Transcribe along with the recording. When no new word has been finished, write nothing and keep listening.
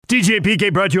DJ and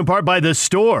PK brought to you in part by The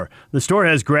Store. The Store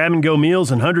has grab-and-go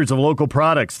meals and hundreds of local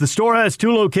products. The Store has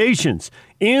 2 locations,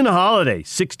 in Holiday,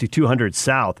 6200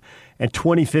 South and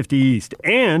 2050 East,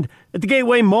 and at the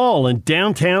Gateway Mall in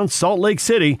downtown Salt Lake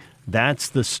City. That's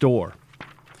The Store.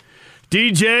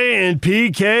 DJ and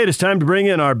PK, it is time to bring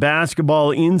in our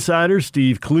basketball insider,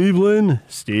 Steve Cleveland.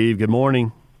 Steve, good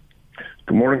morning.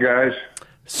 Good morning, guys.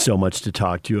 So much to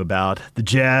talk to you about. The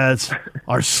Jazz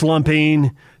are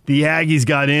slumping. The Aggies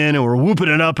got in and were whooping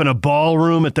it up in a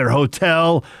ballroom at their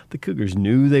hotel. The Cougars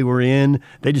knew they were in.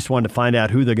 They just wanted to find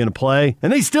out who they're going to play,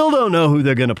 and they still don't know who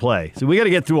they're going to play. So we got to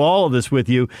get through all of this with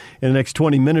you in the next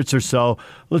 20 minutes or so.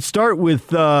 Let's start with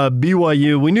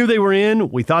BYU. We knew they were in.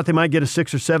 We thought they might get a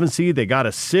 6 or 7 seed. They got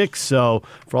a 6. So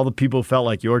for all the people who felt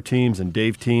like your teams and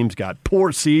Dave teams got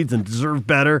poor seeds and deserve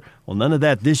better, well, none of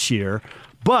that this year.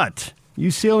 But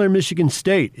UCLA or Michigan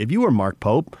State, if you were Mark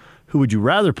Pope, who would you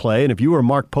rather play? And if you were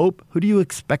Mark Pope, who do you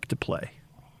expect to play?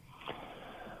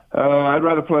 I'd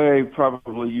rather play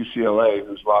probably UCLA,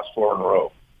 who's lost 4 in a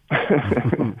row.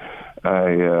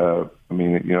 I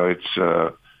mean, you know, it's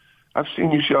I've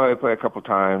seen UCLA play a couple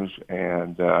times,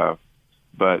 and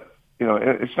but you know,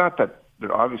 it's not that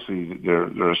they're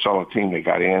a solid team. They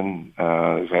got in.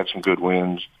 They've had some good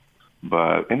wins,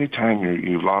 but anytime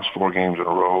you've lost 4 games in a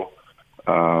row.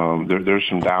 There's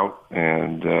some doubt,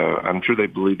 and I'm sure they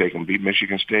believe they can beat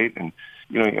Michigan State. And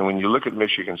you know, and when you look at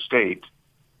Michigan State,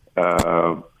 you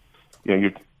know,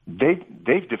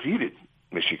 they've defeated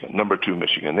Michigan, number 2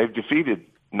 Michigan. They've defeated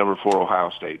number 4 Ohio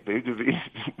State. They've defeated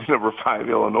number 5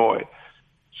 Illinois.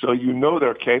 So you know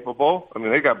they're capable. I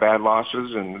mean, they got bad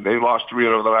losses, and they lost 3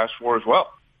 out of the last 4 as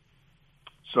well.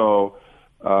 So,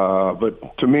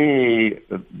 but to me,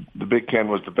 the Big Ten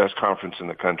was the best conference in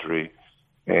the country.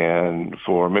 And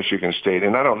for Michigan State,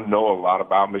 and I don't know a lot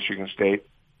about Michigan State,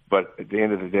 but at the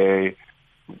end of the day,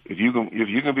 if you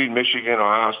can beat Michigan,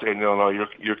 Ohio State, and Illinois,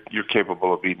 you're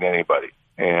capable of beating anybody.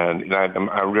 And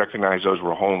I recognize those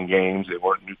were home games; they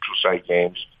weren't neutral site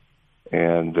games.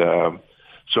 And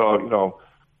so, you know,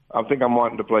 I think I'm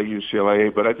wanting to play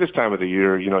UCLA, but at this time of the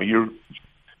year, you know,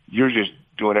 you're just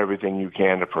doing everything you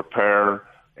can to prepare.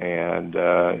 And,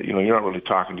 you know, you're not really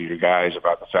talking to your guys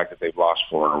about the fact that they've lost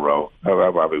 4 in a row.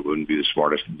 That probably wouldn't be the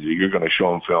smartest thing to do. You're going to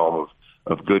show them film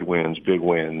of good wins, big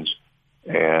wins,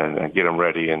 and get them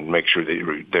ready and make sure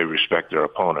they respect their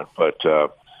opponent. But,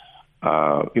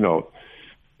 you know,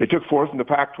 they took 4th in the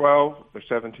Pac-12.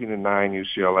 They're 17-9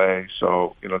 UCLA.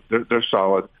 So, you know, they're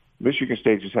solid. Michigan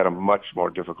State just had a much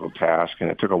more difficult task, and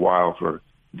it took a while for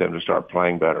them to start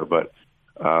playing better. But,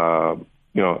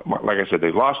 you know, like I said, they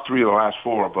lost 3 of the last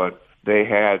 4, but they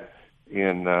had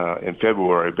in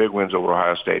February big wins over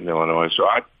Ohio State and Illinois. So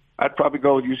I'd probably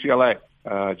go with UCLA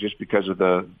just because of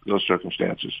those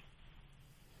circumstances.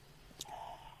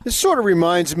 This sort of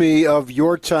reminds me of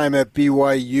your time at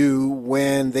BYU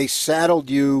when they saddled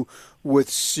you with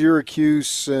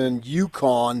Syracuse and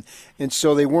UConn, and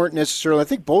so they weren't necessarily. I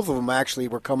think both of them actually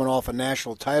were coming off a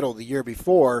national title the year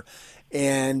before.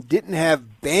 And didn't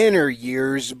have banner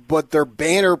years, but they're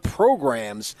banner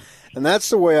programs. And that's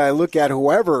the way I look at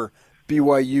whoever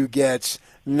BYU gets,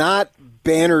 not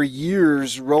banner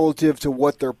years relative to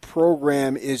what their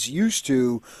program is used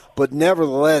to, but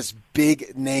nevertheless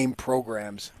big-name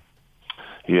programs.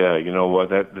 Yeah, you know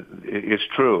what? It's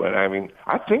true. And, I mean,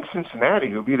 I think Cincinnati,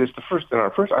 who beat us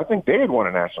I think they had won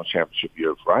a national championship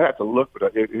year before. I had to look,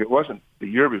 but it wasn't the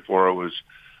year before. It was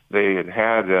they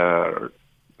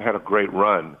had a great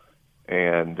run,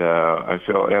 and I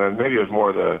felt, and maybe it was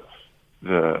more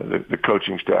the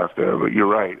coaching staff there. But you're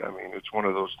right. I mean, it's one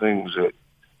of those things that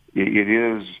it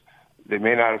is. They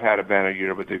may not have had a banner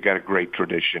year, but they've got a great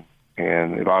tradition,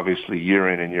 and it obviously year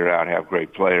in and year out have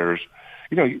great players.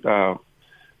 You know,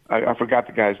 I forgot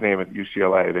the guy's name at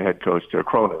UCLA, the head coach there,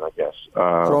 Cronin, I guess.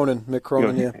 Mick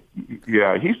Cronin, you know,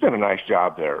 yeah. He's done a nice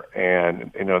job there.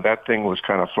 And, you know, that thing was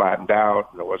kind of flattened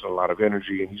out. There wasn't a lot of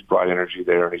energy, and he's brought energy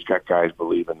there, and he's got guys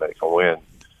believing they can win.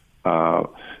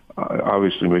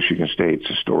 Obviously, Michigan State's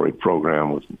a storied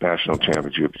program with national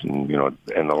championships and, you know,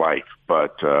 and the like.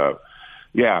 But,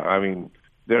 yeah, I mean,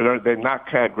 they've not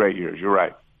had great years. You're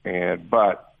right.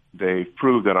 But they've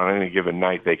proved that on any given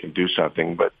night they can do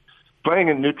something. But playing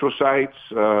in neutral sites,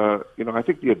 you know, I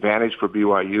think the advantage for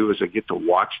BYU is they get to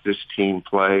watch this team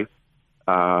play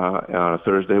on a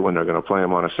Thursday when they're going to play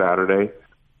them on a Saturday.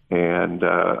 And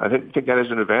I think that is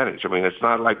an advantage. I mean, it's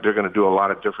not like they're going to do a lot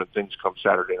of different things come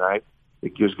Saturday night.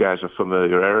 It gives guys a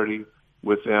familiarity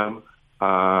with them.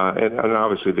 And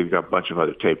obviously they've got a bunch of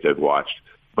other tape they've watched.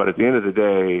 But at the end of the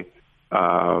day,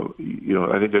 you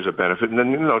know, I think there's a benefit. And then,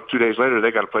 you know, 2 days later,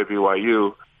 they got to play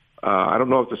BYU I don't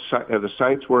know if the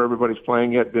sites where everybody's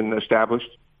playing yet been established.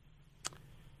 I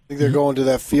think they're going to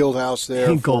that field house there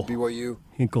Hinkle. for BYU.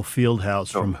 Hinkle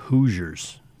Fieldhouse from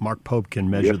Hoosiers. Mark Pope can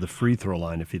measure the free throw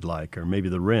line if he'd like, or maybe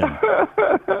the rim.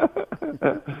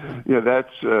 Yeah,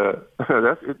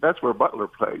 that's where Butler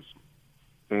plays,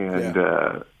 and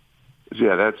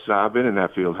I've been in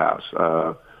that field house.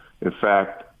 In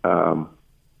fact,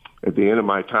 at the end of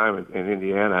my time in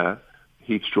Indiana,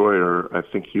 Heath Stroyer, I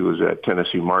think he was at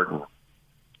Tennessee Martin,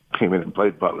 came in and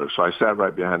played Butler. So I sat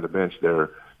right behind the bench there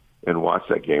and watched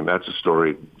that game. That's a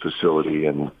storied facility,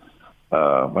 and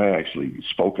I actually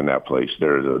spoke in that place.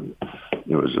 There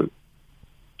was a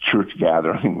church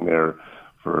gathering there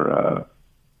for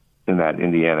in that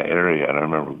Indiana area, and I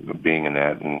remember being in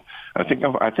that. And I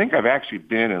think I've actually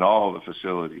been in all the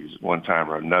facilities one time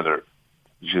or another,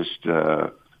 just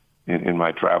in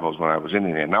my travels when I was in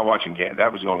Indiana. Not watching games.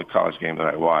 That was the only college game that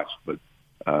I watched, but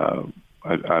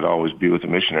I'd always be with the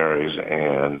missionaries,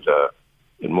 and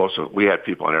we had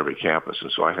people on every campus,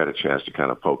 and so I had a chance to kind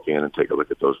of poke in and take a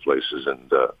look at those places.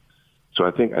 And so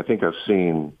I think I've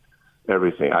seen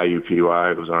everything.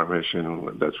 IUPUI was our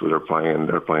mission. That's where they're playing.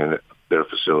 They're playing at their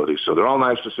facilities. So they're all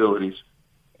nice facilities,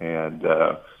 and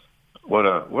what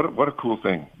a cool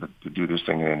thing to do this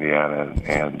thing in Indiana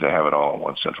and to have it all in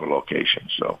one central location.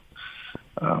 So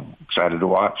excited to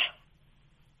watch.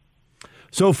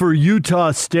 So for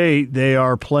Utah State, they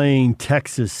are playing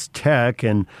Texas Tech,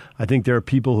 and I think there are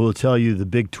people who will tell you the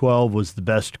Big 12 was the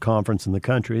best conference in the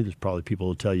country. There's probably people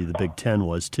who will tell you the Big 10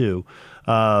 was too.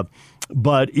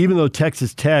 But even though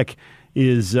Texas Tech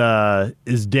is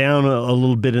down a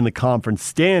little bit in the conference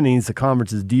standings, the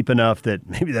conference is deep enough that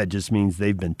maybe that just means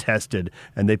they've been tested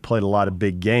and they played a lot of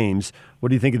big games. What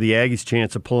do you think of the Aggies'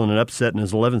 chance of pulling an upset in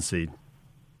his 11th seed?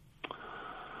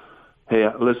 Hey,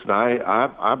 listen,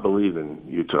 I believe in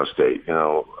Utah State. You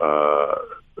know,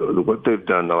 what they've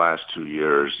done the last 2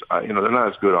 years, they're not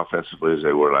as good offensively as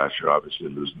they were last year, obviously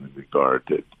losing the big guard.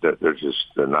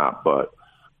 They're not, but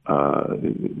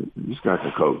these guys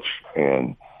can coach.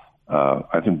 And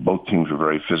I think both teams are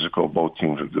very physical. Both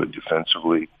teams are good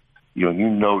defensively. You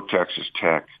know Texas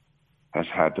Tech has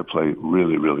had to play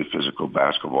really, really physical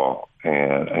basketball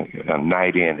and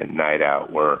night in and night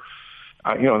out where,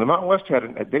 the Mountain West had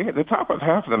the top of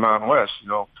half of the Mountain West,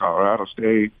 Colorado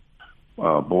State,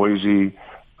 Boise,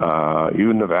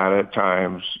 even Nevada at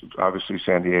times, obviously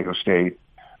San Diego State.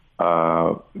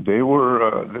 They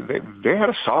had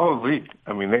a solid league.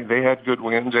 I mean, they had good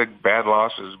wins, they had bad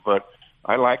losses, but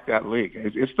I like that league.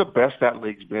 It's the best that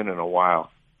league's been in a while.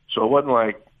 So it wasn't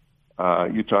like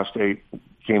Utah State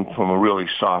came from a really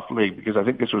soft league, because I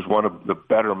think this was one of the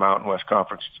better Mountain West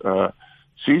Conference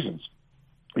seasons.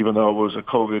 Even though it was a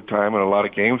COVID time and a lot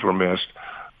of games were missed,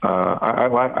 I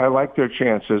like their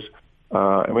chances.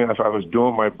 If I was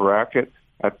doing my bracket,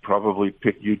 I'd probably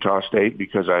pick Utah State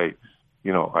because I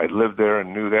lived there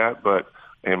and knew that. But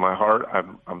in my heart,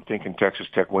 I'm thinking Texas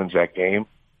Tech wins that game.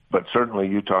 But certainly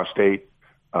Utah State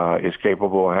is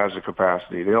capable and has the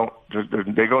capacity. They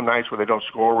go nice where they don't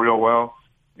score real well,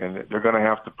 and they're going to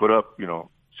have to put up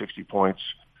 60 points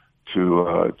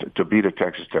to beat a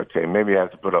Texas Tech team. Maybe I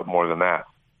have to put up more than that.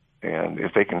 And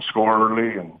if they can score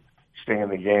early and stay in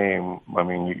the game,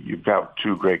 you've got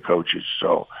two great coaches.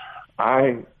 So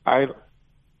I'm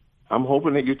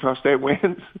hoping that Utah State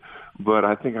wins, but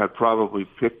I think I'd probably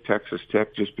pick Texas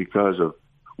Tech just because of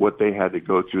what they had to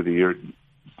go through the year,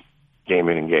 game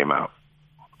in and game out.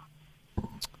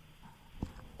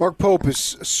 Mark Pope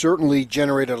has certainly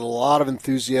generated a lot of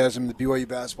enthusiasm in the BYU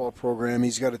basketball program.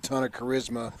 He's got a ton of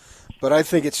charisma, but I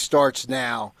think it starts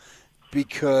now,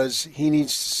 because he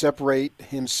needs to separate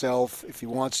himself if he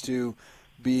wants to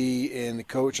be in the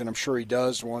coach, and I'm sure he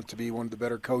does want to be one of the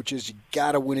better coaches. You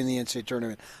got to win in the NCAA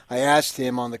tournament. I asked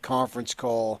him on the conference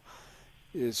call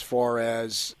as far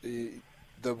as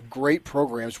the great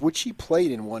programs, which he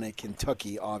played in one at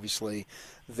Kentucky, obviously,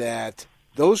 that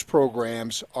those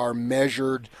programs are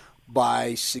measured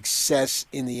by success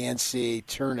in the NCAA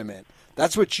tournament.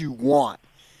 That's what you want.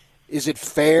 Is it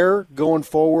fair going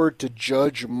forward to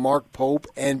judge Mark Pope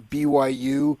and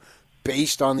BYU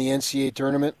based on the NCAA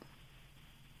tournament?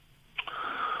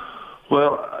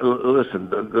 Well, listen,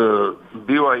 the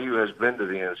BYU has been to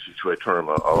the NCAA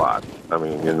tournament a lot.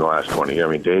 In the last 20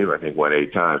 years. Dave, I think, went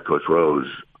 8 times. Coach Rose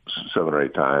 7 or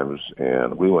 8 times,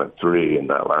 and we went 3 in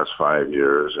that last 5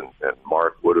 years, and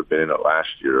Mark would have been in it last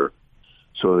year.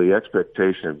 So the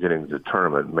expectation of getting to the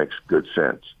tournament makes good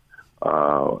sense.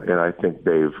 And I think,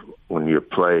 Dave, when you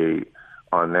play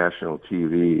on national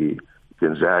TV,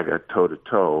 Gonzaga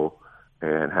toe-to-toe,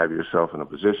 and have yourself in a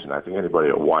position, I think anybody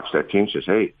that watch that team says,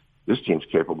 hey, this team's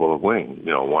capable of winning,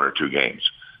 1 or 2 games.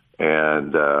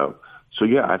 And so,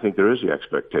 yeah, I think there is the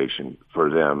expectation for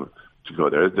them to go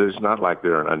there. It's not like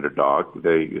they're an underdog.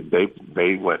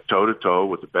 They went toe-to-toe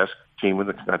with the best team in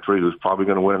the country who's probably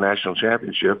going to win a national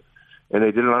championship, and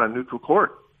they did it on a neutral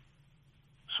court.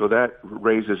 So that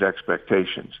raises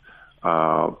expectations.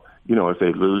 If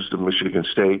they lose to Michigan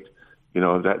State,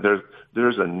 that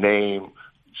there's a name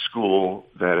school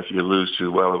that if you lose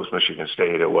to, well, it was Michigan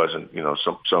State. It wasn't,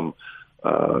 some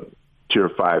Tier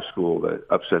 5 school that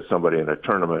upset somebody in a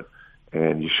tournament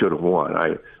and you should have won.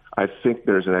 I think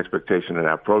there's an expectation in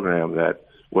that program that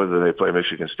whether they play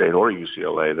Michigan State or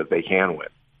UCLA, that they can win.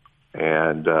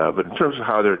 And but in terms of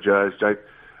how they're judged,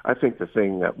 I think the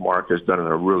thing that Mark has done in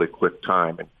a really quick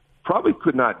time, and probably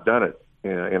could not done it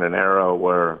in an era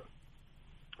where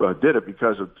did it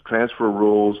because of transfer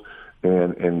rules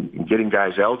and getting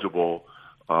guys eligible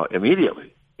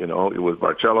immediately. With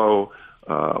Marcello,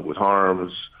 with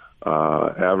Harms,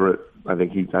 Everett, I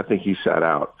think he sat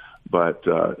out. But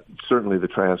certainly the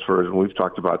transfers, and we've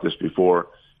talked about this before,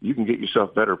 you can get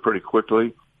yourself better pretty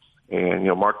quickly. And,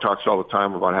 Mark talks all the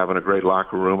time about having a great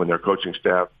locker room, and their coaching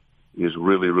staff is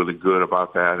really, really good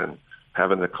about that and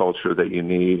having the culture that you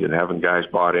need and having guys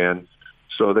bought in.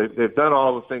 So they've done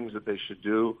all the things that they should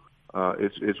do.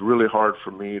 It's really hard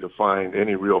for me to find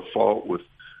any real fault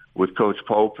with Coach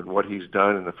Pope and what he's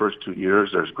done in the first 2 years.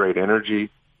 There's great energy.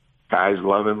 Guys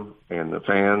love him, and the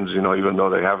fans, even though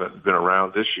they haven't been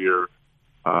around this year,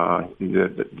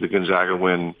 the Gonzaga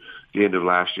win the end of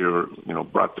last year,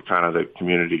 brought the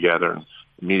community together, and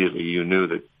immediately you knew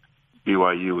that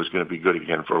BYU was going to be good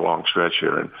again for a long stretch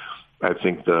here. And I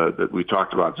think that we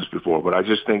talked about this before, but I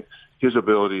just think his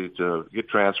ability to get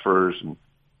transfers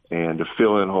and to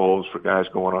fill in holes for guys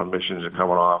going on missions and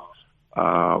coming off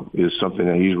is something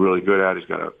that he's really good at. He's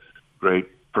got a great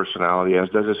personality, as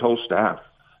does his whole staff.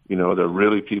 They're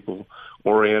really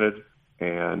people-oriented.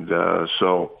 And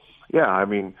so, yeah,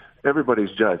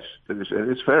 everybody's judged.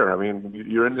 It's fair.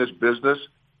 You're in this business,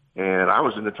 and I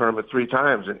was in the tournament 3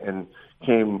 times and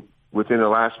came within the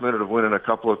last minute of winning a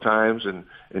couple of times and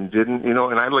didn't,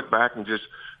 and I look back and just,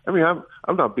 I'm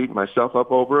not beating myself up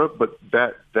over it, but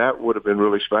that would have been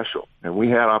really special. And we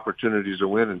had opportunities to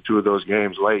win in 2 of those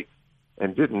games late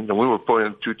and didn't. And we were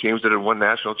playing 2 teams that had won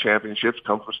national championships,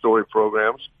 comfort story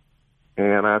programs.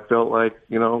 And I felt like,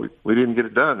 we didn't get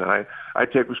it done. And I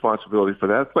take responsibility for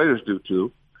that. Players do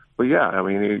too. But yeah,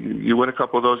 you win a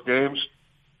couple of those games,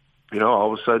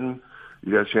 all of a sudden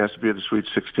you got a chance to be at the Sweet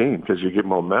 16 because you get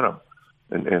momentum.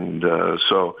 And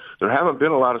so there haven't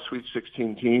been a lot of Sweet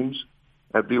 16 teams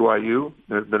at BYU.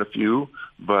 There have been a few,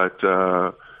 but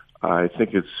I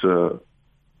think it's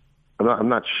I'm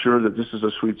not sure that this is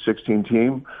a Sweet 16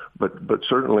 team, but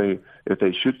certainly if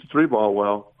they shoot the 3 ball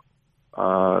well,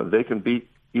 they can beat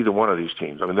either one of these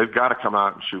teams. They've got to come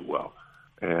out and shoot well.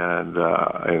 And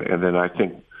then I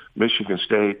think Michigan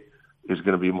State is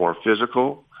going to be more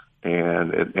physical,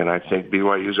 and I think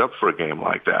BYU's up for a game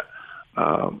like that.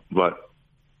 But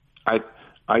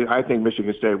I think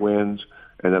Michigan State wins,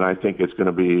 and then I think it's going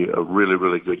to be a really,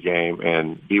 really good game,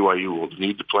 and BYU will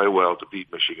need to play well to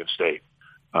beat Michigan State.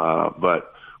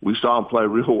 But we saw them play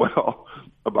real well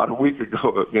about a week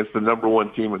ago against the number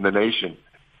 1 team in the nation.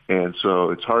 And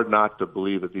so it's hard not to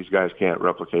believe that these guys can't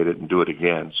replicate it and do it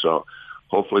again. So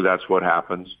hopefully that's what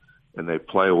happens, and they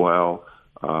play well.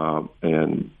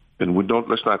 And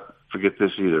let's not forget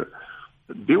this either.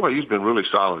 BYU's been really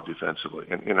solid defensively,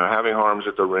 and having Harms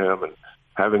at the rim and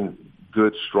having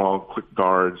good, strong, quick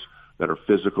guards that are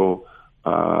physical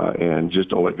and just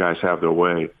don't let guys have their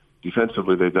way.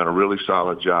 Defensively, they've done a really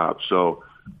solid job. So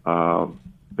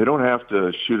they don't have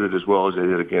to shoot it as well as they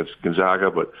did against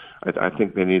Gonzaga, but I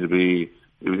think they need to be.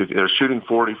 If they're shooting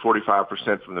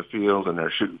 45% from the field and they're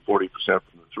shooting 40% from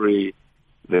the 3,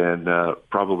 then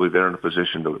probably they're in a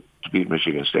position to beat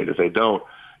Michigan State. If they don't,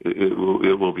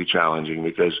 it will be challenging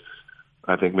because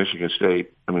I think Michigan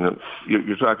State,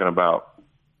 you're talking about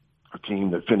a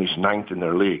team that finished 9th in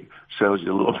their league. Tells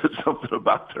you a little bit something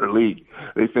about their league.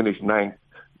 They finished 9th,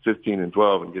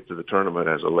 15-12, and get to the tournament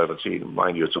as 11th seed.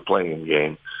 Mind you, it's a playing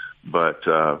game, but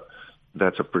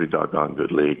that's a pretty doggone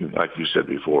good league. And like you said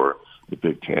before, the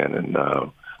Big Ten and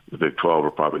the Big 12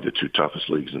 are probably the 2 toughest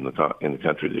leagues in the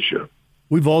country this year.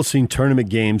 We've all seen tournament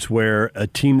games where a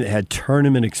team that had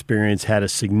tournament experience had a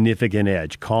significant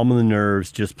edge, calming the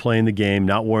nerves, just playing the game,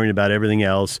 not worrying about everything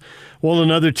else. While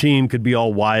another team could be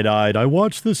all wide-eyed, I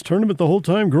watched this tournament the whole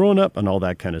time growing up, and all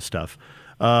that kind of stuff.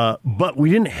 But we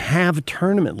didn't have a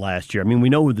tournament last year. We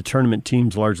know who the tournament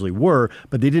teams largely were,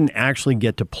 but they didn't actually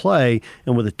get to play.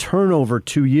 And with a turnover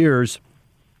 2 years,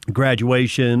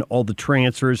 graduation, all the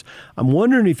transfers, I'm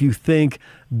wondering if you think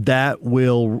that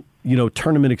will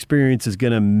tournament experience is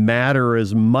going to matter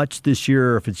as much this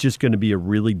year, or if it's just going to be a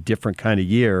really different kind of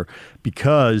year,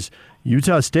 because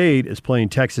Utah State is playing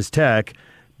Texas Tech.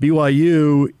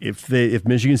 BYU, if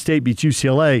Michigan State beats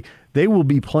UCLA, they will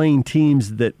be playing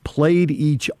teams that played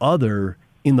each other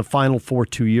in the Final Four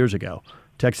 2 years ago.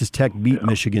 Texas Tech beat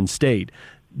Michigan State.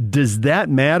 Does that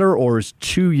matter, or is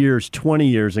 2 years, 20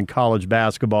 years in college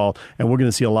basketball, and we're going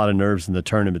to see a lot of nerves in the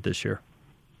tournament this year?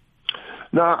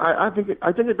 No, I think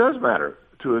it does matter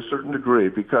to a certain degree,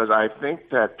 because I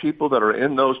think that people that are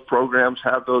in those programs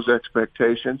have those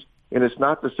expectations. And it's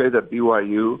not to say that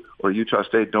BYU or Utah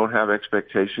State don't have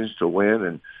expectations to win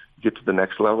and get to the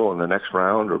next level in the next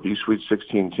round or be Sweet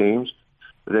 16 teams.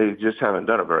 They just haven't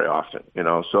done it very often,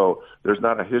 So there's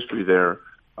not a history there.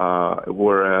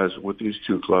 Whereas with these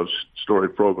two clubs,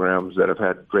 storied programs that have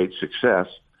had great success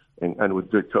and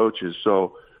with good coaches.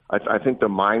 So I think the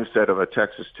mindset of a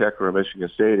Texas Tech or a Michigan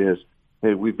State is,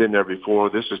 hey, we've been there before.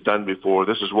 This is done before.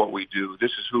 This is what we do.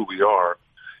 This is who we are.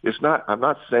 I'm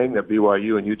not saying that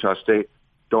BYU and Utah State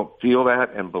don't feel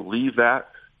that and believe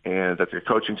that, and that their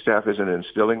coaching staff isn't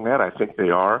instilling that. I think they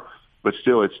are. But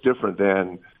still, it's different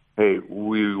than, hey,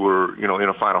 we were, in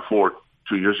a Final Four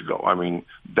 2 years ago. I mean,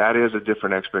 that is a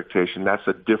different expectation. That's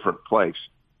a different place.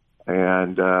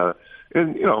 And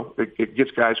it gets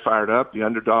guys fired up. The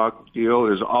underdog deal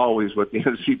is always what the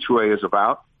NCAA is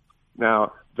about.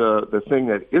 Now, the thing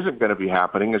that isn't going to be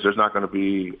happening is there's not going to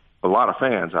be a lot of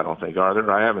fans, I don't think, are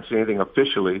there? I haven't seen anything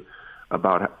officially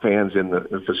about fans in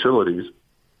the facilities.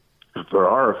 If there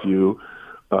are a few,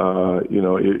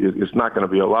 it's not going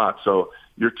to be a lot. So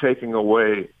you're taking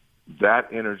away that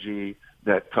energy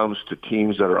that comes to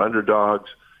teams that are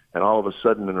underdogs, and all of a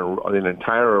sudden an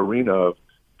entire arena of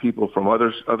people from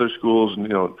other schools,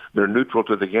 they're neutral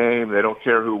to the game. They don't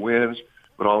care who wins.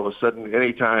 But all of a sudden,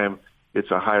 anytime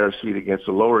it's a higher seed against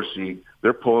a lower seed,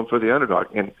 they're pulling for the underdog.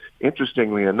 And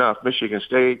interestingly enough, Michigan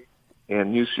State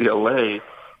and UCLA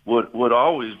would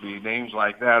always be names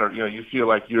like that, or you feel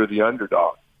like you're the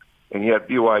underdog, and yet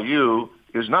BYU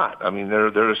is not. I mean,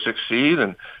 they're a sixth seed,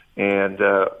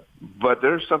 but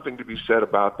there's something to be said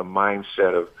about the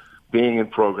mindset of being in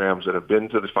programs that have been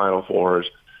to the Final Fours,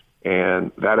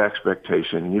 and that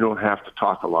expectation. You don't have to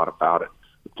talk a lot about it.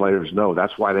 The players know.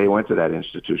 That's why they went to that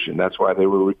institution. That's why they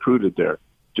were recruited there,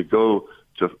 to go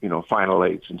to Final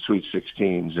Eights and Sweet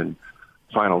 16s and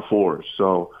Final Fours.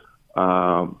 So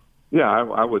I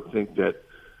would think that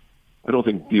I don't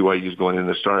think BYU is going in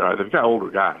the start. They've got older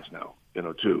guys now,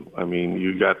 too. I mean,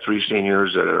 you got three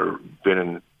seniors that have been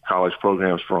in college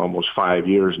programs for almost 5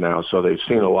 years now, so they've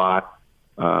seen a lot.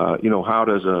 How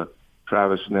does a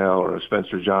Travis Snell or a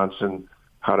Spencer Johnson,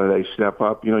 how do they step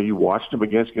up? You watched them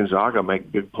against Gonzaga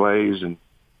make big plays and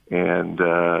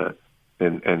do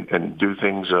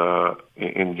things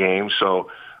in games. So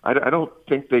I don't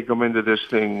think they come into this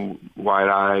thing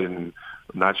wide-eyed and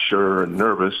not sure and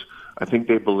nervous. I think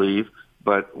they believe.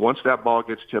 But once that ball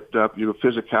gets tipped up, the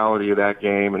physicality of that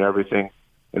game and everything,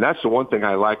 and that's the one thing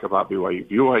I like about BYU.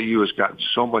 BYU has gotten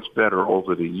so much better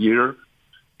over the year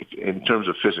in terms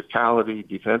of physicality,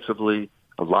 defensively.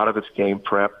 A lot of it's game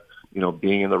prep,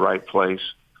 being in the right place.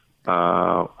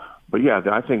 But yeah,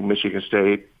 I think Michigan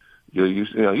State,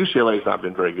 UCLA has not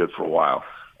been very good for a while.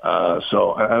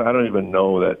 So I don't even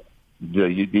know that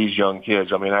these young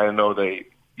kids. I mean, I know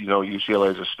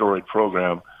UCLA is a storied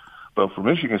program, but for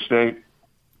Michigan State,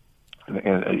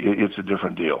 and it's a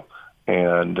different deal.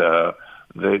 And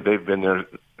they've been there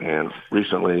and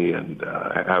recently and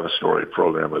have a storied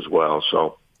program as well.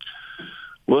 So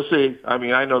we'll see. I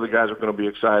mean, I know the guys are going to be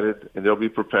excited and they'll be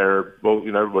prepared. Both,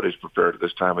 everybody's prepared at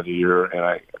this time of the year, and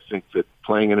I think that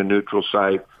playing in a neutral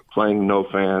site, playing no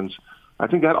fans, I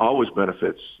think that always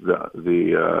benefits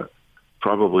the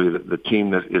probably the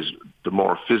team that is the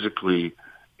more physically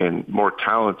and more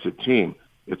talented team.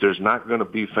 If there's not going to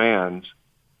be fans,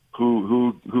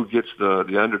 who gets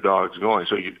the underdogs going?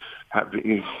 So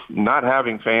not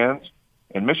having fans,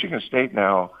 and Michigan State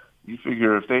now, you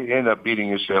figure if they end up beating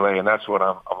UCLA, and that's what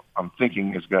I'm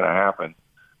thinking is going to happen.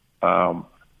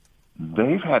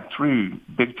 They've had 3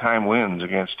 big-time wins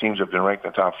against teams that have been ranked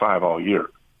in the top 5 all year.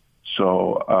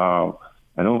 So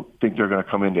I don't think they're going to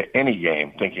come into any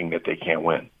game thinking that they can't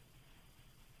win.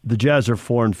 The Jazz are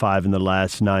 4-5 in the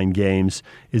last 9 games.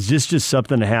 Is this just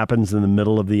something that happens in the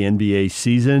middle of the NBA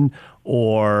season,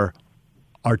 or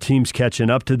are teams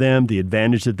catching up to them? The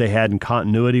advantage that they had in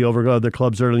continuity over other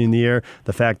clubs early in the year,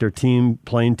 the fact they're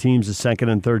playing teams the second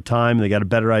and third time, they got a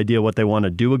better idea what they want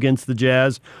to do against the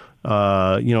Jazz.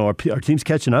 Are teams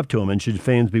catching up to them, and should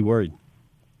fans be worried?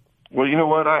 Well, you know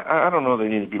what? I don't know they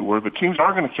need to be worried, but teams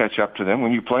are going to catch up to them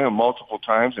when you play them multiple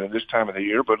times and at this time of the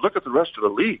year. But look at the rest of the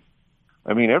league.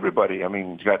 I mean, everybody. I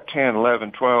mean, he's got 10,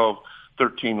 11, 12,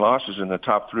 13 losses in the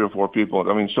top 3 or 4 people.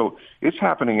 I mean, so it's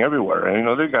happening everywhere.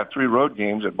 And, they've got 3 road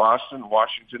games at Boston,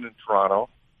 Washington, and Toronto,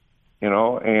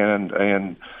 and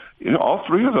all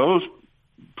 3 of those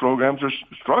programs are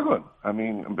struggling. I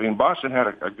mean, Boston had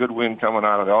a good win coming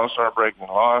out of the All-Star break and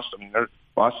lost. I mean, they're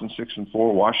Boston's 6-4,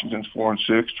 Washington's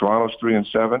 4-6, Toronto's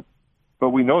 3-7. But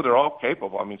we know they're all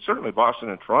capable. I mean, certainly Boston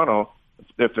and Toronto,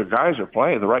 if their guys are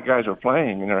playing, the right guys are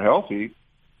playing and they're healthy,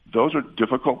 those are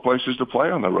difficult places to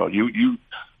play on the road. You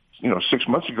 6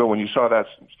 months ago when you saw that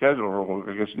schedule,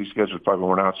 I guess these schedules probably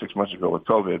weren't out 6 months ago with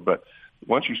COVID, but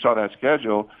once you saw that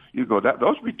schedule, you go,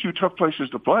 those would be 2 tough places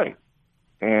to play.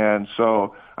 And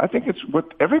so I think it's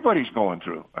what everybody's going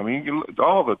through. I mean,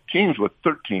 all the teams with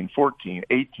 13, 14,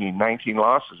 18, 19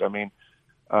 losses. I mean,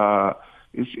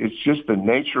 it's just the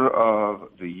nature of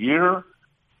the year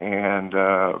and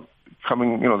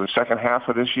coming, the second half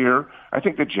of this year. I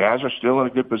think the Jazz are still in a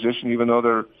good position, even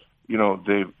though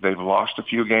they've lost a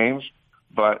few games.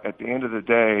 But at the end of the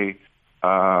day,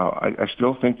 I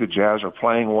still think the Jazz are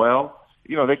playing well.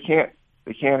 They can't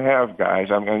have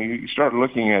guys. I mean, you start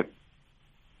looking at.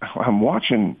 I'm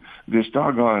watching this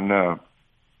doggone. All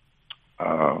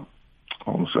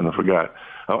of a sudden, I forgot.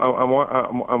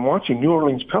 I'm watching New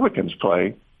Orleans Pelicans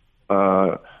play,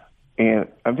 and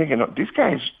I'm thinking these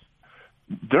guys.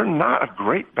 They're not a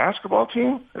great basketball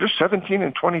team. They're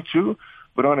 17-22,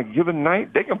 but on a given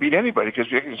night, they can beat anybody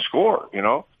because they can score.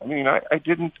 I mean, I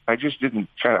didn't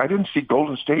see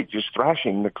Golden State just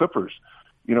thrashing the Clippers.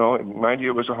 Mind you,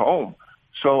 it was a home,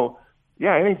 so.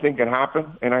 Yeah, anything can happen,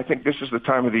 and I think this is the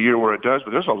time of the year where it does,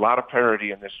 but there's a lot of parity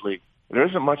in this league. There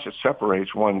isn't much that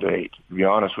separates 1 to 8, to be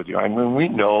honest with you. I mean, we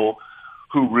know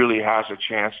who really has a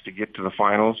chance to get to the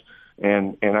finals,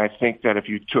 and I think that if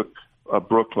you took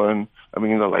Brooklyn, I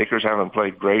mean, the Lakers haven't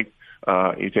played great.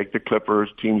 You take the Clippers,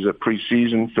 teams at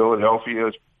preseason, Philadelphia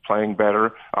is playing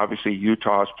better. Obviously,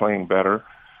 Utah is playing better.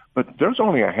 But there's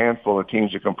only a handful of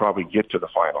teams that can probably get to the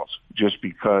finals just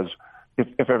because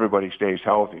if everybody stays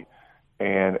healthy.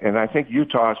 And I think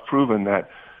Utah has proven that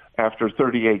after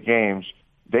 38 games,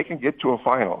 they can get to a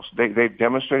finals. They've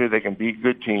demonstrated they can beat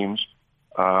good teams,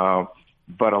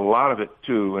 but a lot of it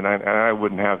too, and I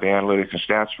wouldn't have the analytics and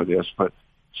stats for this, but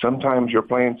sometimes you're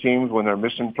playing teams when they're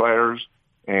missing players,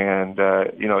 and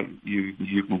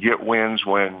you can get wins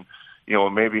when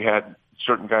maybe had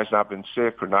certain guys not been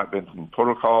sick or not been in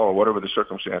protocol or whatever the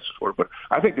circumstances were. But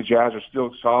I think the Jazz are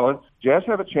still solid. Jazz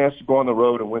have a chance to go on the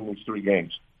road and win these 3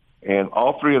 games. And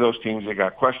all 3 of those teams, they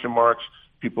got question marks.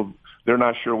 People, they're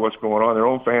not sure what's going on. Their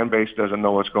own fan base doesn't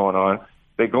know what's going on.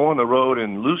 They go on the road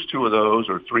and lose 2 of those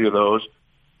or 3 of those,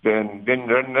 then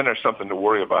there's something to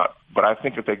worry about. But I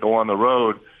think if they go on the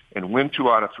road and win 2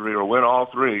 out of 3 or win all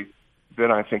 3,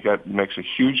 then I think that makes a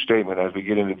huge statement as we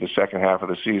get into the second half of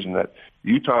the season that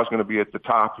Utah is going to be at the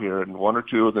top here in 1 or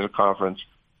 2 of the conference,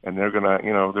 and they're going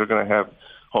to have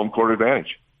home court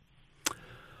advantage.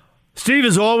 Steve,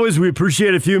 as always, we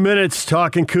appreciate a few minutes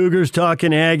talking Cougars,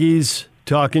 talking Aggies,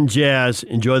 talking Jazz.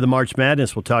 Enjoy the March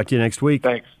Madness. We'll talk to you next week.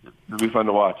 Thanks. It'll be fun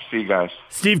to watch. See you guys.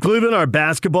 Steve Cleveland, our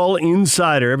basketball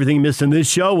insider. Everything you missed in this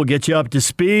show, we'll get you up to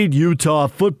speed. Utah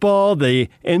football, the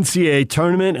NCAA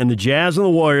tournament, and the Jazz and the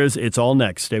Warriors. It's all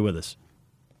next. Stay with us.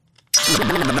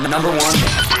 Number 1.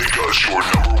 Make us your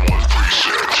number 1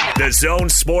 preset. The Zone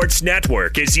Sports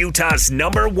Network is Utah's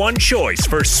 #1 choice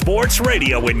for sports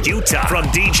radio in Utah. From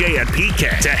DJ and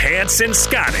PK to Hanson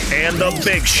Scotty and The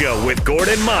Big Show with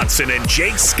Gordon Monson and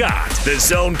Jake Scott, the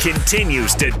Zone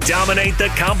continues to dominate the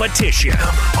competition.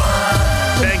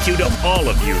 Thank you to all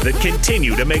of you that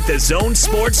continue to make the Zone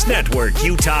Sports Network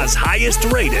Utah's highest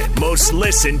rated, most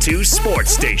listened to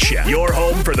sports station. Your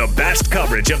home for the best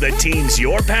coverage of the teams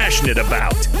you're passionate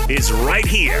about is right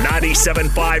here.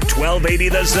 97.5 1280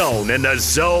 The Zone and the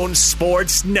Zone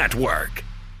Sports Network.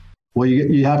 Well,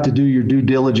 you have to do your due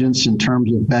diligence in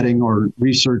terms of vetting or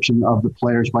researching of the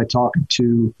players by talking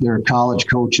to their college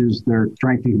coaches, their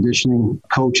strength and conditioning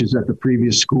coaches at the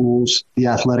previous schools, the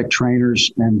athletic trainers,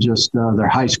 and just their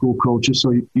high school coaches.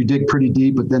 So you dig pretty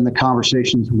deep, but then the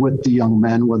conversations with the young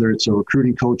men, whether it's a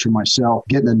recruiting coach or myself,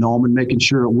 getting to know them and making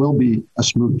sure it will be a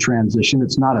smooth transition.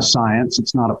 It's not a science.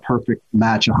 It's not a perfect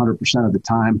match 100% of the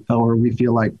time. However, we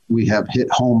feel like we have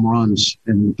hit home runs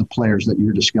in the players that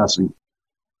you're discussing.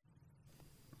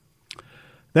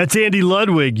 That's Andy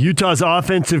Ludwig, Utah's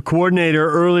offensive coordinator,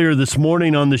 earlier this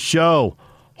morning on the show.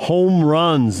 Home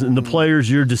runs and the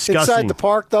players you're discussing. Inside the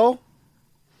park, though?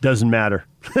 Doesn't matter.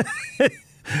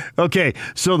 Okay,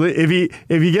 so if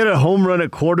you get a home run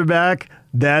at quarterback,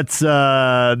 that's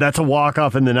a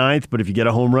walk-off in the ninth. But if you get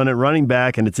a home run at running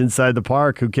back and it's inside the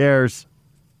park, who cares?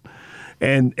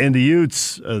 And the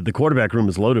Utes, the quarterback room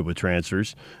is loaded with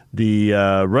transfers. But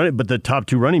the top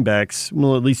 2 running backs,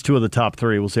 well, at least 2 of the top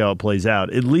 3. We'll see how it plays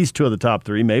out. At least 2 of the top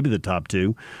 3, maybe the top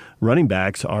 2 running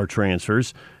backs are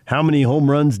transfers. How many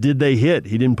home runs did they hit?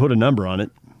 He didn't put a number on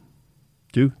it.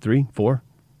 2, 3, 4?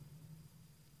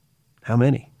 How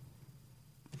many?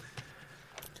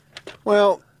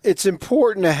 Well, it's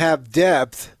important to have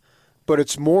depth, but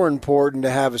it's more important to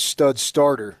have a stud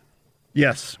starter.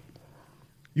 Yes.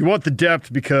 You want the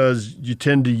depth because you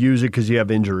tend to use it because you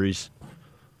have injuries.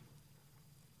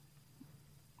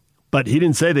 But he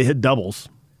didn't say they hit doubles,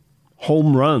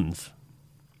 home runs.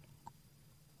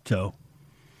 So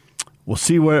we'll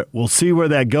see where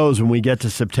that goes when we get to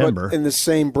September. But in the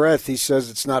same breath, he says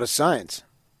it's not a science.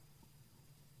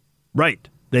 Right.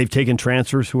 They've taken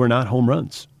transfers who are not home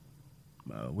runs.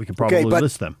 We can probably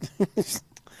list them.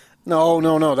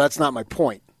 No. That's not my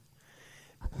point.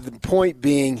 The point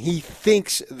being he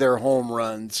thinks they're home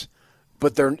runs,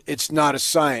 but it's not a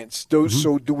science.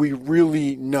 So do we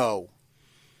really know?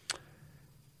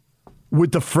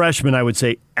 With the freshman, I would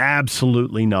say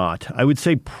absolutely not. I would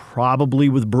say probably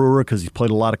with Brewer because he's played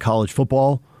a lot of college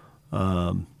football.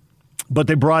 But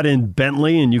they brought in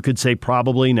Bentley, and you could say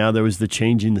probably. Now there was the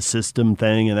changing the system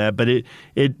thing and that, but it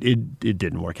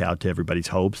didn't work out to anybody's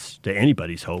hopes.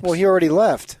 Well, he already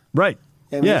left. Right.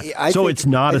 I mean, It's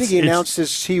not. I think he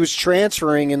announced he was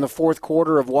transferring in the fourth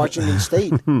quarter of Washington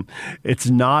State. It's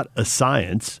not a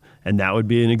science, and that would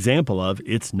be an example of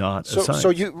it's not a science.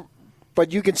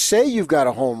 But you can say you've got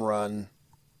a home run,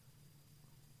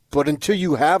 but until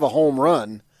you have a home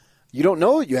run, you don't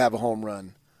know that you have a home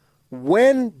run.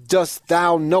 When dost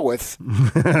thou knoweth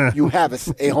you have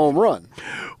a home run?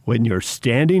 When you're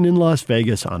standing in Las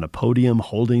Vegas on a podium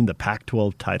holding the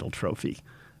Pac-12 title trophy,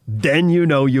 then you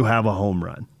know you have a home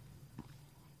run.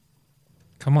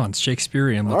 Come on, it's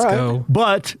Shakespearean. Let's go.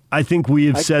 But I think we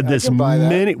have said this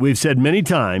we've said many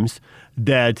times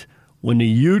that when the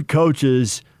Ute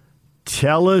coaches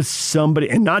tell us somebody,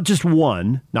 and not just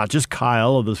one, not just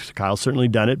Kyle, although Kyle's certainly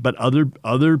done it, but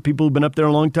other people who've been up there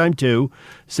a long time too,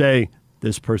 say,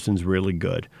 this person's really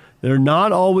good. They're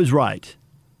not always right,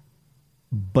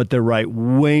 but they're right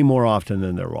way more often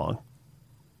than they're wrong.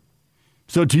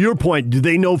 So to your point, do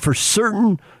they know for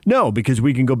certain? No, because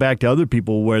we can go back to other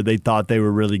people where they thought they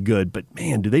were really good. But,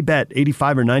 man, do they bet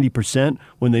 85 or 90%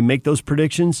 when they make those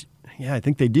predictions? Yeah, I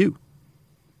think they do.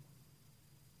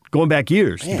 Going back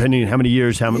years, depending on how many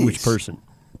years, which person.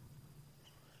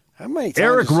 How many times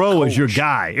Eric Rowe is your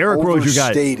guy. Eric Rowe is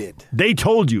your guy. They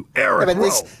told you, Eric Rowe.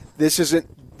 This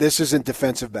isn't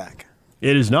defensive back.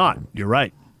 It is not. You're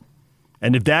right.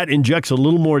 And if that injects a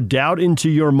little more doubt into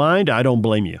your mind, I don't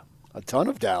blame you. A ton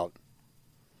of doubt.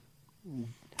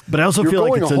 But I also feel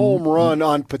like it's a home run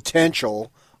on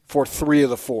potential for 3 of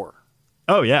the 4.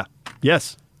 Oh, yeah.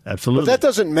 Yes, absolutely. But that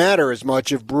doesn't matter as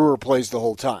much if Brewer plays the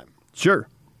whole time. Sure.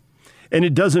 And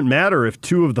it doesn't matter if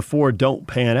 2 of the 4 don't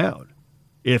pan out.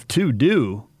 If 2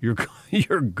 do,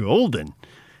 you're golden.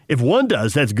 If 1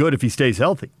 does, that's good if he stays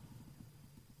healthy.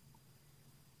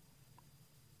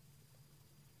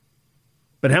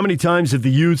 But how many times have the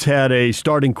Utes had a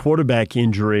starting quarterback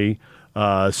injury?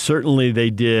 Certainly they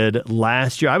did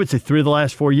last year. I would say 3 of the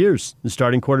last 4 years, the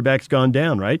starting quarterback's gone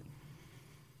down, right?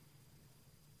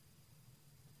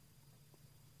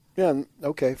 Yeah,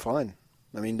 okay, fine.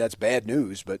 I mean, that's bad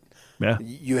news, but yeah.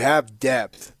 You have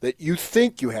depth. That you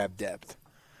think you have depth.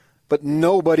 But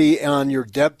nobody on your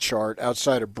depth chart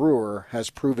outside of Brewer has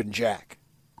proven jack.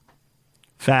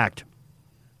 Fact.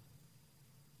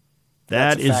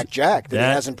 That's a fact, Jack, that he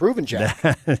hasn't proven jack.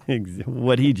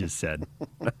 What he just said.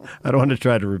 I don't want to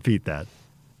try to repeat that.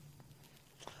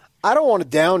 I don't want to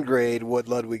downgrade what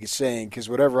Ludwig is saying because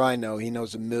whatever I know, he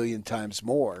knows a million times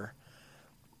more.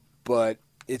 But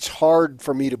it's hard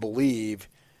for me to believe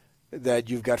that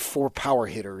you've got 4 power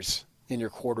hitters in your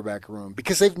quarterback room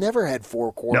because they've never had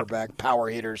 4 quarterback power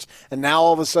hitters. And now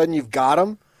all of a sudden you've got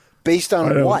them based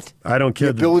on what? I don't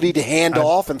care. The ability to hand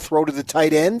off and throw to the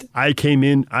tight end? I came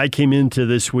into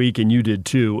this week, and you did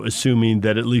too, assuming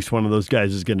that at least one of those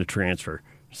guys is going to transfer.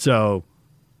 So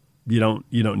you don't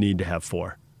need to have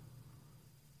 4.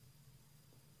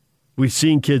 We've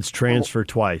seen kids transfer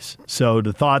twice. So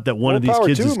the thought that one of these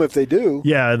kids is, if they do.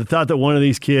 Yeah, the thought that one of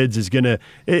these kids is going to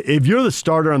 – if you're the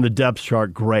starter on the depth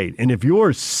chart, great. And if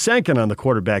you're second on the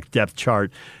quarterback depth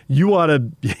chart, you ought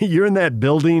to – you're in that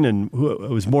building, and it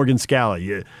was Morgan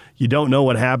Scally. You don't know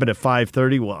what happened at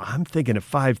 5:30. Well, I'm thinking at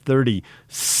 5:30,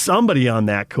 somebody on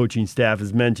that coaching staff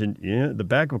has mentioned, the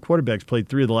backup quarterback's played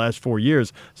 3 of the last 4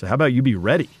 years, so how about you be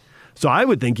ready? So I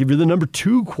would think if you're the number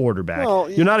 2 quarterback,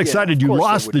 you're not excited you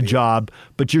lost the job,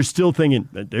 but you're still thinking,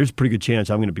 there's a pretty good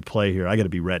chance I'm going to be play here. I got to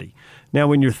be ready. Now,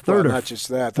 when you're third or not just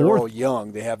that, they're all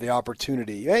young. They have the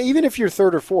opportunity. Even if you're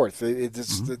third or fourth,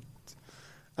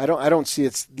 I don't see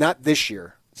it's not this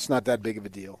year. It's not that big of a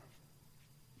deal.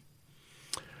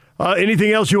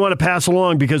 Anything else you want to pass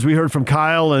along? Because we heard from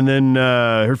Kyle and then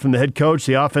heard from the head coach,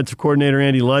 the offensive coordinator,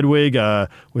 Andy Ludwig.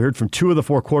 We heard from 2 of the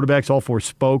 4 quarterbacks. All 4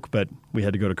 spoke, but we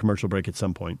had to go to commercial break at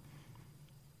some point.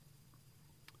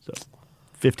 So,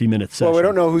 50-minute session. Well, we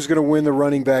don't know who's going to win the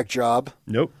running back job.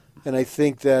 Nope. And I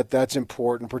think that's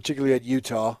important, particularly at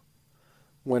Utah,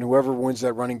 when whoever wins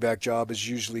that running back job is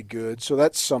usually good. So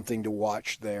that's something to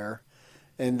watch there.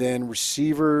 And then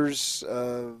receivers,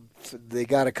 they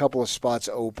got a couple of spots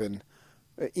open.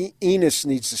 Enos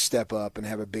needs to step up and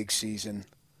have a big season.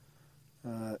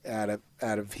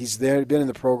 He's there, been in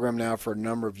the program now for a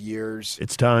number of years.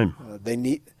 It's time. They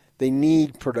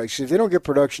need production. If they don't get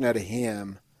production out of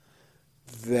him,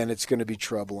 then it's going to be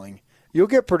troubling. You'll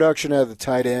get production out of the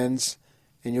tight ends,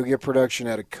 and you'll get production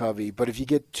out of Covey. But if you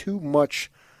get too much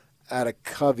out of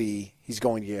Covey, he's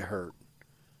going to get hurt.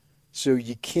 So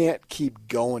you can't keep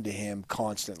going to him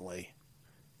constantly.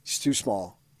 He's too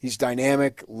small. He's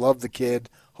dynamic. Love the kid.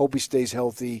 Hope he stays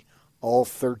healthy all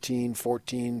 13,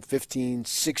 14, 15,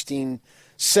 16,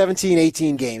 17,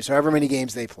 18 games, however many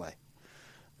games they play.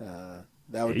 That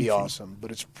would 18. Be awesome.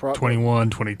 But it's 21,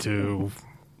 22.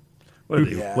 What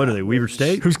are they, Weaver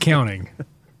State? Who's counting?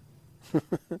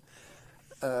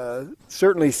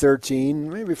 Certainly 13,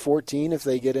 maybe 14 if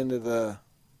they get into the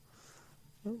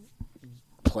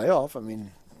playoff. I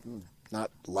mean, not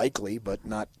likely, but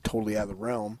not totally out of the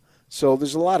realm. So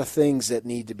there's a lot of things that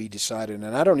need to be decided,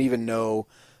 and I don't even know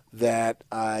that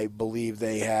I believe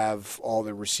they have all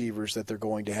the receivers that they're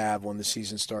going to have when the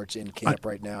season starts in camp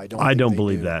right now. I don't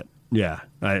believe that. Yeah,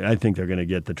 I think they're going to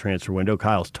get the transfer window.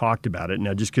 Kyle's talked about it.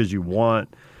 Now, just because you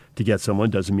want to get someone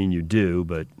doesn't mean you do,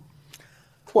 but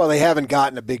well, they haven't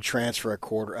gotten a big transfer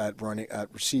at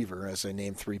receiver, as I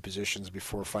named 3 positions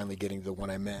before finally getting to the one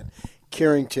I meant.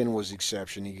 Carrington was the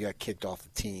exception. He got kicked off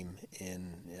the team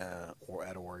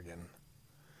at Oregon.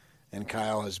 And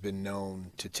Kyle has been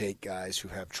known to take guys who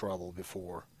have trouble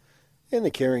before. And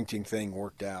the Carrington thing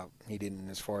worked out. He didn't,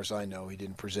 as far as I know, he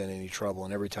didn't present any trouble.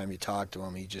 And every time you talked to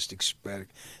him, he just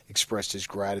expressed his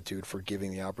gratitude for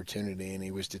giving the opportunity, and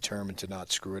he was determined to not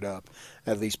screw it up,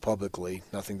 at least publicly.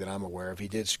 Nothing that I'm aware of. He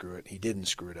did screw it. He didn't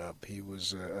screw it up. He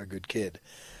was a good kid.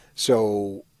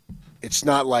 So it's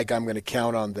not like I'm going to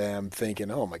count on them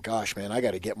thinking, oh, my gosh, man, I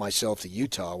got to get myself to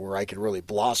Utah where I can really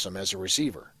blossom as a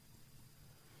receiver.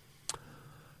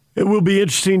 It will be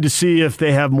interesting to see if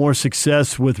they have more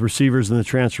success with receivers in the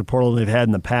transfer portal than they've had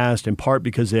in the past, in part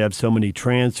because they have so many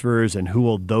transfers, and who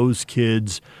will those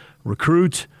kids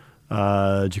recruit?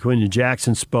 Jaquinion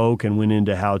Jackson spoke and went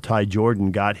into how Ty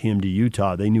Jordan got him to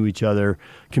Utah. They knew each other,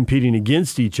 competing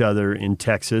against each other in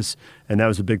Texas, and that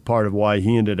was a big part of why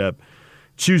he ended up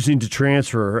choosing to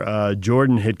transfer.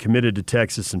 Jordan had committed to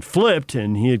Texas and flipped,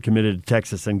 and he had committed to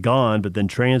Texas and gone, but then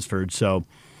transferred. So,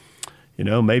 you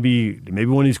know, maybe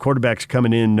one of these quarterbacks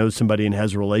coming in knows somebody and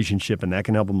has a relationship, and that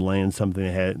can help them land somebody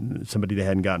they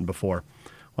hadn't gotten before.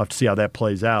 We'll have to see how that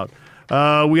plays out.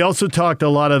 We also talked a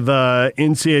lot of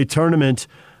NCAA tournament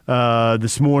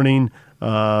this morning.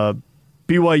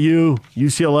 BYU,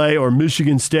 UCLA, or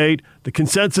Michigan State. The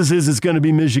consensus is it's going to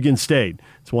be Michigan State.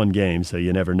 It's one game, so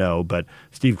you never know. But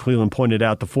Steve Cleveland pointed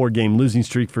out the 4-game losing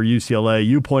streak for UCLA.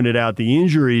 You pointed out the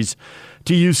injuries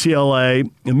to UCLA.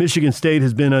 And Michigan State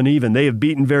has been uneven. They've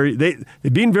beaten very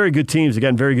good teams. They've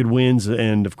gotten very good wins,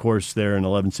 and of course they're an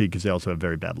 11 seed because they also have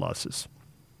very bad losses.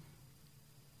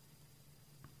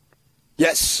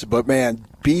 Yes, but man,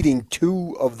 beating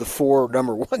 2 of the 4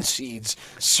 number 1 seeds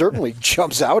certainly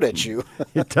jumps out at you.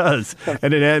 It does,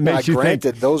 and it makes you think.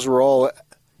 Granted, those were all.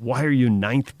 Why are you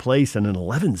 9th place and an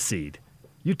 11 seed?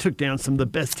 You took down some of the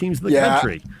best teams in the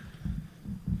country.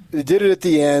 They did it at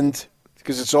the end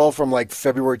because it's all from like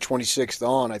February 26th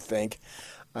on, I think.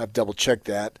 I've double-checked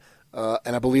that.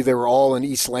 And I believe they were all in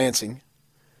East Lansing.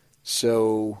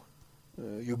 So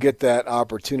you'll get that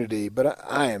opportunity. But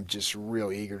I am just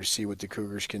real eager to see what the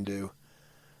Cougars can do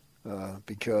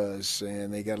because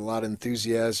they got a lot of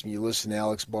enthusiasm. You listen to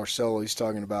Alex Barcelo, he's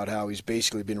talking about how he's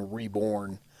basically been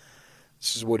reborn.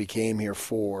 This is what he came here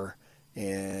for,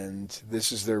 and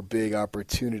this is their big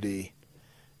opportunity.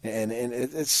 And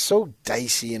it's so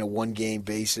dicey in a one-game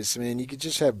basis. I mean, you could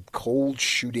just have cold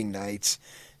shooting nights,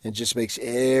 and it just makes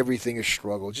everything a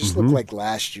struggle. It just looked like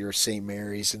last year St.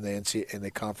 Mary's in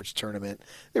the conference tournament.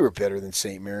 They were better than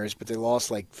St. Mary's, but they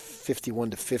lost like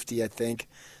 51-50, I think,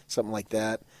 something like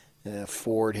that.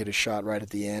 Ford hit a shot right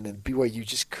at the end, and BYU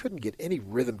just couldn't get any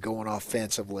rhythm going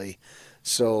offensively.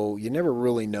 So you never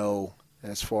really know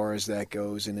as far as that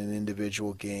goes in an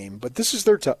individual game. But this is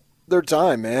their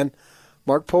time, man.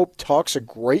 Mark Pope talks a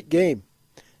great game,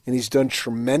 and he's done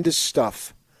tremendous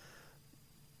stuff.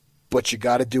 But you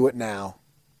got to do it now.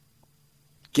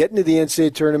 Getting to the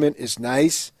NCAA tournament is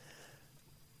nice,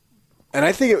 and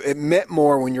I think it meant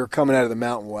more when you're coming out of the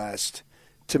Mountain West.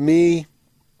 To me,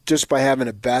 just by having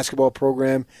a basketball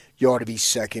program, you ought to be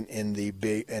second in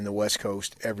the West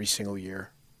Coast every single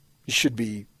year. You should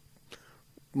be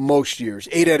most years,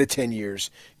 8 out of 10 years,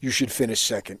 you should finish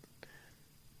second.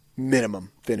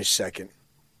 Minimum finish second.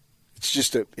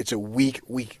 It's a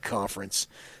weak conference.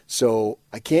 So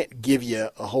I can't give you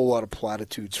a whole lot of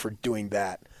platitudes for doing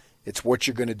that. It's what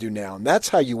you're going to do now. And that's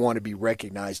how you want to be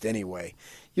recognized anyway.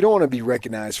 You don't want to be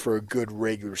recognized for a good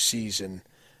regular season,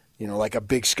 like a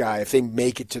Big Sky. If they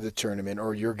make it to the tournament,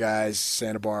 or your guys,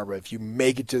 Santa Barbara, if you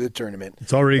make it to the tournament,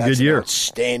 it's already a good year. An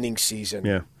outstanding season.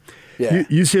 Yeah.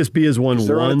 UCSB has won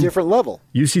they're on a different level.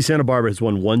 UC Santa Barbara has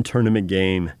won one tournament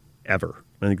game ever.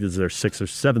 I think this is their 6th or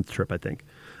 7th trip, I think.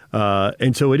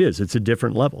 And so it is. It's a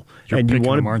different level. You're picking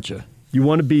them, aren't you? You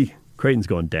want to be – Creighton's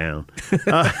going down.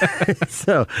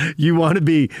 So you want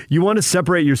to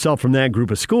separate yourself from that group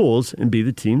of schools and be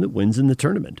the team that wins in the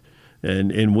tournament.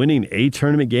 And winning a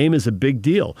tournament game is a big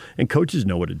deal. And coaches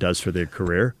know what it does for their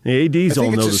career. The ADs all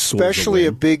know the schools will win. Especially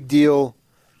a big deal.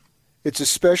 It's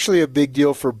especially a big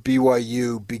deal for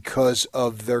BYU because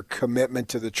of their commitment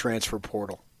to the transfer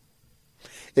portal.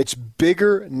 It's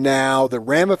bigger now. The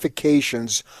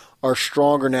ramifications are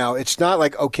stronger now. It's not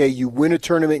like, okay, you win a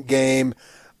tournament game,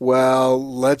 well,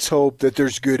 let's hope that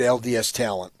there's good LDS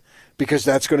talent, because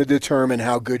that's going to determine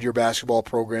how good your basketball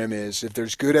program is. If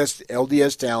there's good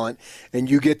LDS talent and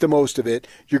you get the most of it,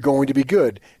 you're going to be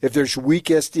good. If there's weak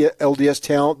LDS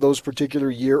talent those particular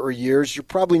year or years, you're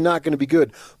probably not going to be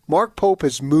good. Mark Pope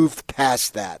has moved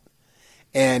past that.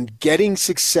 And getting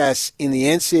success in the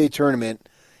NCAA tournament,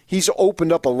 he's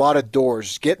opened up a lot of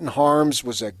doors. Getting Harms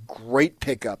was a great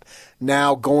pickup.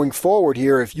 Now, going forward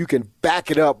here, if you can back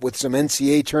it up with some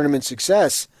NCAA tournament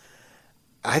success,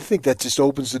 I think that just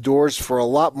opens the doors for a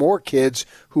lot more kids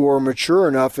who are mature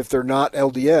enough, if they're not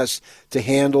LDS, to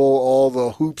handle all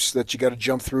the hoops that you got to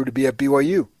jump through to be at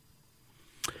BYU.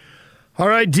 All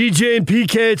right, DJ and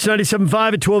PK, it's 97.5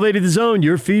 at 1280 The Zone.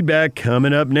 Your feedback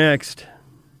coming up next.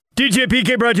 DJ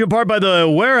PK brought to you in part by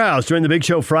The Warehouse during the Big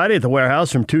Show Friday at The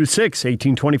Warehouse from 2 to 6,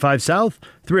 1825 South,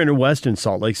 300 West in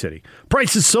Salt Lake City.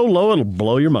 Price is so low it'll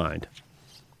blow your mind.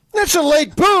 It's a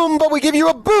late boom, but we give you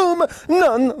a boom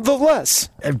nonetheless.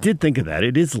 I did think of that.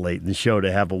 It is late in the show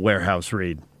to have a Warehouse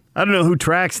read. I don't know who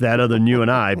tracks that other than you and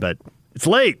I, but it's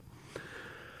late.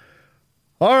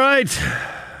 All right.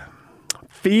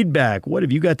 Feedback. What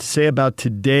have you got to say about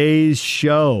today's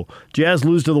show? Jazz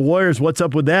lose to the Warriors. What's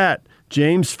up with that?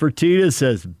 James Fertitta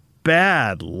says,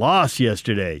 bad loss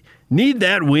yesterday. Need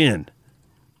that win.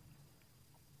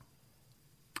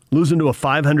 Losing to a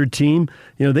 500 team.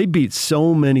 They beat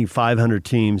so many 500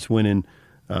 teams, winning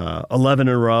 11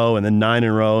 in a row and then 9 in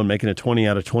a row and making it 20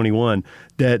 out of 21,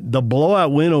 that the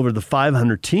blowout win over the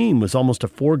 500 team was almost a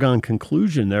foregone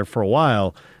conclusion there for a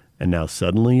while, and now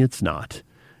suddenly it's not.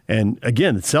 And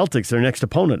again, the Celtics, their next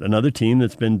opponent, another team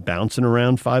that's been bouncing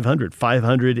around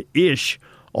 500-ish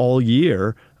all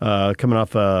year, coming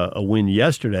off a win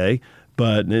yesterday,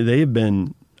 but they have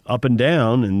been up and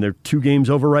down, and they're 2 games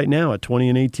over right now at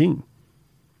 20-18.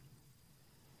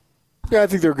 Yeah, I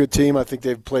think they're a good team. I think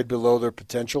they've played below their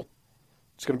potential.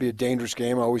 It's going to be a dangerous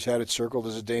game. I always had it circled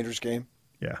as a dangerous game.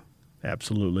 Yeah,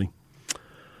 absolutely.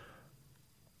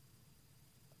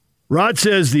 Rod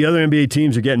says the other NBA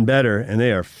teams are getting better, and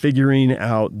they are figuring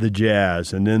out the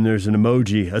Jazz. And then there's an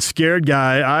emoji, a scared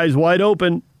guy, eyes wide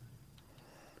open.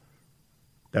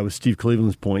 That was Steve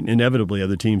Cleveland's point. Inevitably,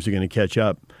 other teams are going to catch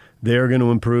up. They're going to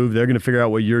improve. They're going to figure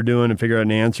out what you're doing and figure out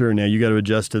an answer, and now you got to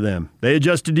adjust to them. They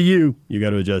adjusted to you. You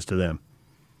got to adjust to them.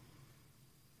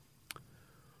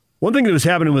 One thing that was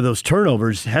happening with those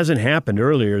turnovers hasn't happened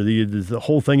earlier. The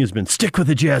whole thing has been stick with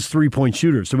the Jazz three-point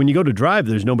shooters. So when you go to drive,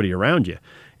 there's nobody around you.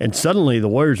 And suddenly the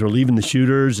Warriors were leaving the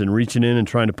shooters and reaching in and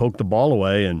trying to poke the ball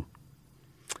away, and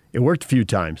it worked a few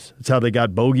times. That's how they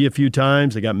got Bogey a few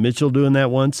times. They got Mitchell doing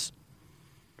that once.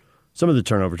 Some of the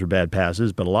turnovers were bad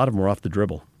passes, but a lot of them were off the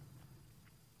dribble.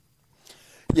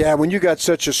 Yeah, when you got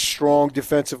such a strong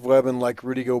defensive weapon like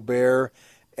Rudy Gobert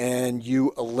and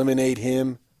you eliminate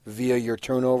him via your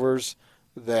turnovers,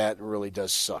 that really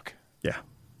does suck. Yeah.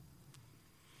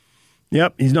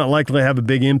 Yep, he's not likely to have a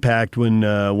big impact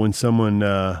when someone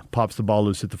pops the ball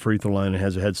loose at the free throw line and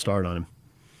has a head start on him.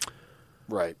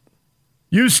 Right.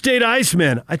 U State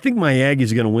Icemen. I think my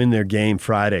Aggies are going to win their game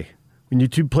Friday. When you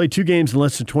play 2 games in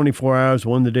less than 24 hours,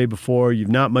 one the day before, you've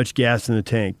not much gas in the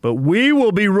tank. But we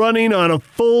will be running on a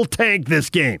full tank this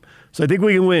game. So I think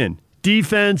we can win.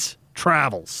 Defense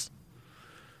travels.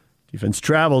 Defense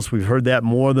travels. We've heard that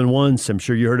more than once. I'm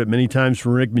sure you heard it many times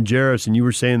from Rick Majerus, and you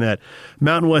were saying that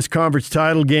Mountain West Conference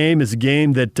title game is a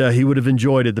game that he would have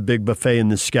enjoyed at the Big Buffet in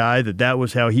the Sky, that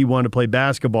was how he wanted to play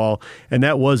basketball, and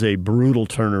that was a brutal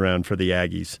turnaround for the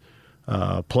Aggies.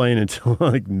 Playing until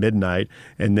like midnight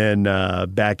and then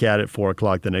back at it 4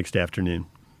 o'clock the next afternoon.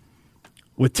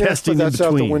 With testing but that's in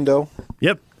between. Out the window.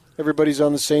 Yep. Everybody's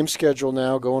on the same schedule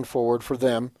now going forward for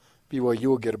them. BYU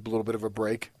will get a little bit of a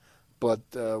break, but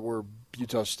where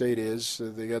Utah State is,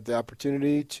 they got the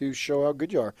opportunity to show how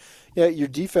good you are. Yeah, your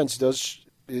defense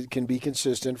can be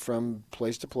consistent from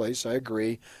place to place, I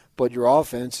agree, but your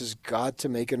offense has got to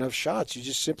make enough shots. You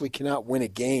just simply cannot win a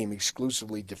game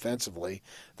exclusively defensively.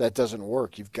 That doesn't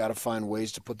work. You've got to find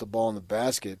ways to put the ball in the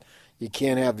basket. You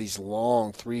can't have these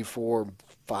long 3, 4,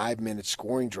 5-minute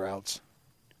scoring droughts.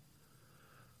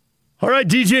 All right,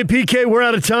 DJ PK, we're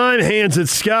out of time. Hands at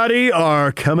Scotty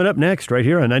are coming up next right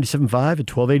here on 97.5 at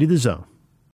 1280 The Zone.